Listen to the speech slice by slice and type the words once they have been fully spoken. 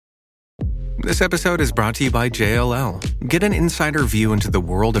This episode is brought to you by JLL. Get an insider view into the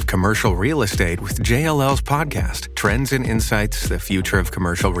world of commercial real estate with JLL's podcast, Trends and Insights, the Future of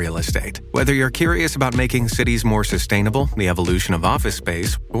Commercial Real Estate. Whether you're curious about making cities more sustainable, the evolution of office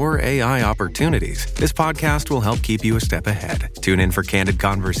space, or AI opportunities, this podcast will help keep you a step ahead. Tune in for candid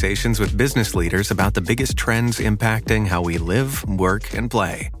conversations with business leaders about the biggest trends impacting how we live, work, and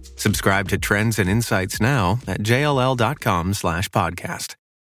play. Subscribe to Trends and Insights now at jll.com/podcast.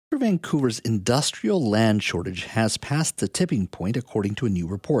 Vancouver's industrial land shortage has passed the tipping point, according to a new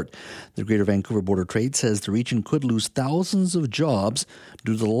report. The Greater Vancouver Board of Trade says the region could lose thousands of jobs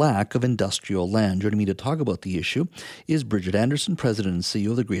due to the lack of industrial land. Joining me to talk about the issue is Bridget Anderson, President and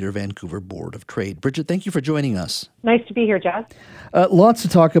CEO of the Greater Vancouver Board of Trade. Bridget, thank you for joining us. Nice to be here, Jess. Lots to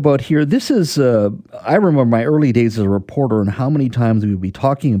talk about here. This is, I remember my early days as a reporter and how many times we would be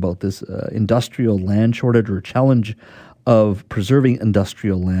talking about this industrial land shortage or challenge of preserving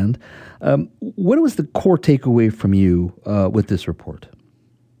industrial land. What was the core takeaway from you with this report?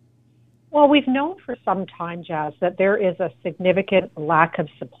 Well, we've known for some time, Jazz, that there is a significant lack of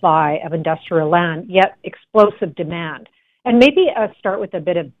supply of industrial land, yet explosive demand. And maybe I'll start with a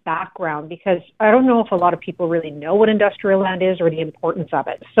bit of background, because I don't know if a lot of people really know what industrial land is or the importance of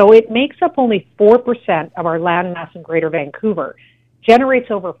it. So it makes up only 4% of our land mass in Greater Vancouver, generates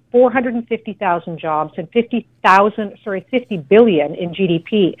over 450,000 jobs and 50 billion in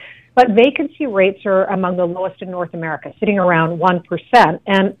GDP. But vacancy rates are among the lowest in North America, sitting around 1%,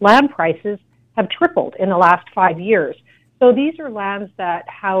 and land prices have tripled in the last 5 years. So these are lands that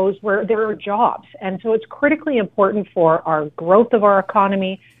house where there are jobs. And so it's critically important for our growth of our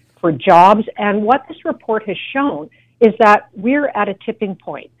economy, for jobs. And what this report has shown is that we're at a tipping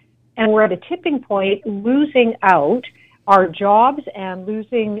point. And we're at a tipping point losing out our jobs and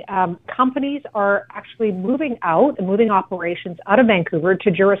losing companies are actually moving out and moving operations out of Vancouver to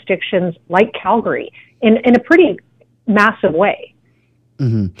jurisdictions like Calgary in a pretty massive way.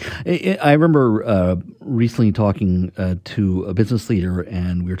 Mm-hmm. I remember recently talking to a business leader,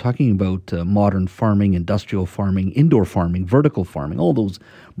 and we were talking about modern farming, industrial farming, indoor farming, vertical farming, all those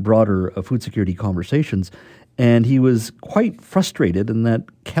broader food security conversations. And he was quite frustrated in that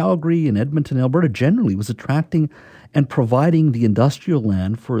Calgary and Edmonton, Alberta generally was attracting and providing the industrial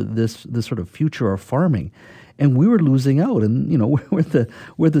land for this sort of future of farming. And we were losing out. And, you know,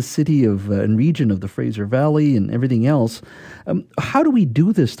 we're the city of and region of the Fraser Valley and everything else. How do we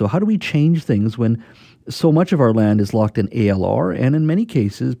do this, though? How do we change things when so much of our land is locked in ALR, and in many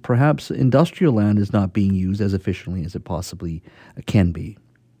cases, perhaps industrial land is not being used as efficiently as it possibly can be?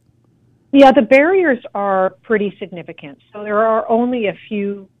 Yeah, the barriers are pretty significant. So there are only a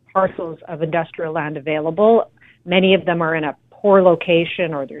few parcels of industrial land available. Many of them are in a poor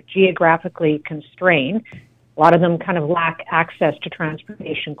location or they're geographically constrained. A lot of them kind of lack access to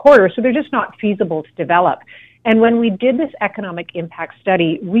transportation corridors, so they're just not feasible to develop. And when we did this economic impact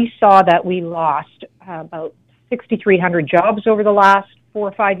study, we saw that we lost about 6,300 jobs over the last 4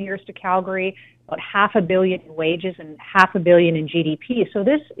 or 5 years to Calgary, about $500 million in wages and $500 million in GDP. So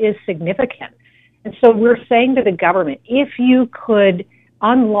this is significant. And so we're saying to the government, if you could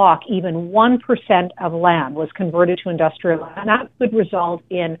unlock even 1% of land was converted to industrial land, that would result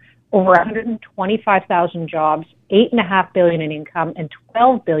in over 125,000 jobs, $8.5 billion in income, and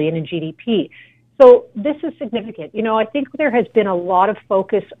 $12 billion in GDP. So this is significant. You know, I think there has been a lot of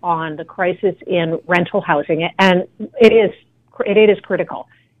focus on the crisis in rental housing, and it is critical.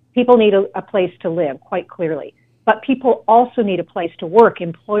 People need a place to live, quite clearly. But people also need a place to work.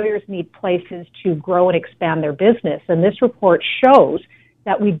 Employers need places to grow and expand their business. And this report shows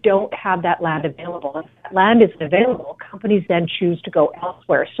that we don't have that land available. If that land isn't available, companies then choose to go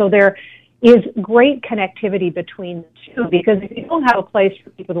elsewhere. So there is great connectivity between the two, because if you don't have a place for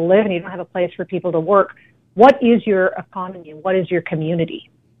people to live and you don't have a place for people to work, what is your economy? What is your community?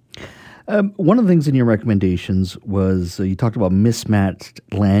 One of the things in your recommendations was you talked about mismatched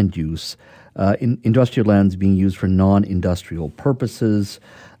land use, industrial lands being used for non-industrial purposes.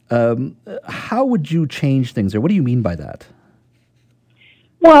 How would you change things there? What do you mean by that?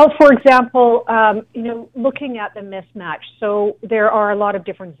 Well, for example, looking at the mismatch. So there are a lot of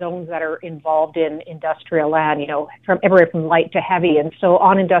different zones that are involved in industrial land, from everywhere from light to heavy. And so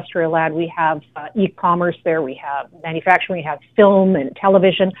on industrial land, we have e-commerce there, we have manufacturing, we have film and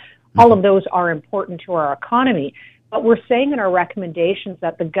television. All of those are important to our economy. But we're saying in our recommendations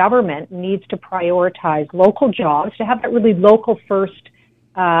that the government needs to prioritize local jobs, to have that really local first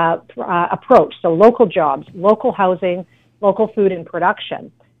approach. So local jobs, local housing, local food and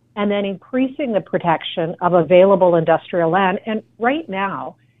production, and then increasing the protection of available industrial land. And right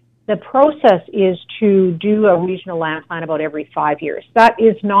now, The process is to do a regional land plan about every 5 years. That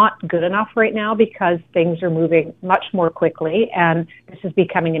is not good enough right now because things are moving much more quickly and this is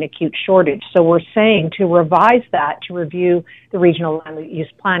becoming an acute shortage. So we're saying to revise that, to review the regional land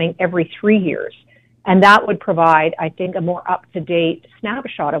use planning every 3 years. And that would provide, I think, a more up-to-date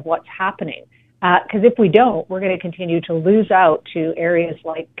snapshot of what's happening. Because if we don't, we're going to continue to lose out to areas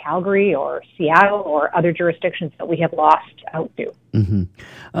like Calgary or Seattle or other jurisdictions that we have lost out to.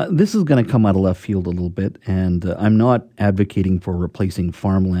 Mm-hmm. This is going to come out of left field a little bit, and I'm not advocating for replacing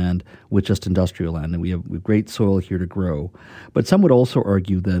farmland with just industrial land, and we have great soil here to grow. But some would also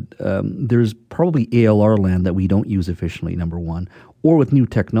argue that there's probably ALR land that we don't use efficiently, number one. Or with new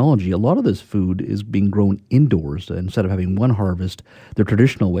technology, a lot of this food is being grown indoors. Instead of having one harvest the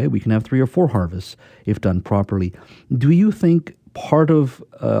traditional way, we can have 3 or 4 harvests if done properly. Do you think part of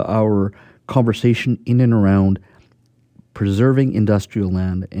our conversation in and around preserving industrial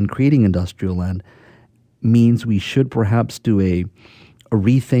land and creating industrial land means we should perhaps do a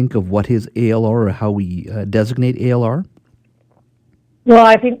rethink of what is ALR or how we designate ALR? Well,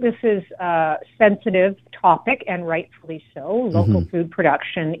 I think this is a sensitive topic, and rightfully so. Local food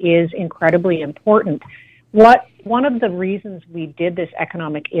production is incredibly important. One of the reasons we did this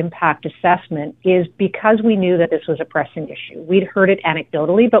economic impact assessment is because we knew that this was a pressing issue. We'd heard it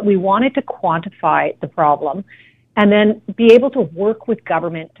anecdotally, but we wanted to quantify the problem and then be able to work with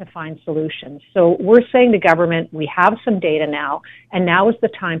government to find solutions. So we're saying to government, we have some data now, and now is the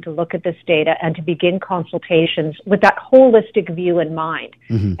time to look at this data and to begin consultations with that holistic view in mind.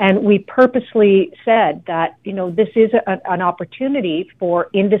 And we purposely said that, this is an opportunity for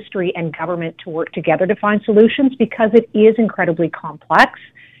industry and government to work together to find solutions because it is incredibly complex.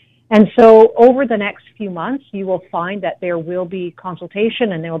 And so over the next few months, you will find that there will be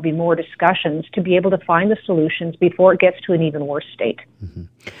consultation and there will be more discussions to be able to find the solutions before it gets to an even worse state.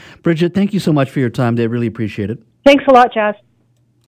 Bridget, thank you so much for your time today. I really appreciate it. Thanks a lot, Jazz.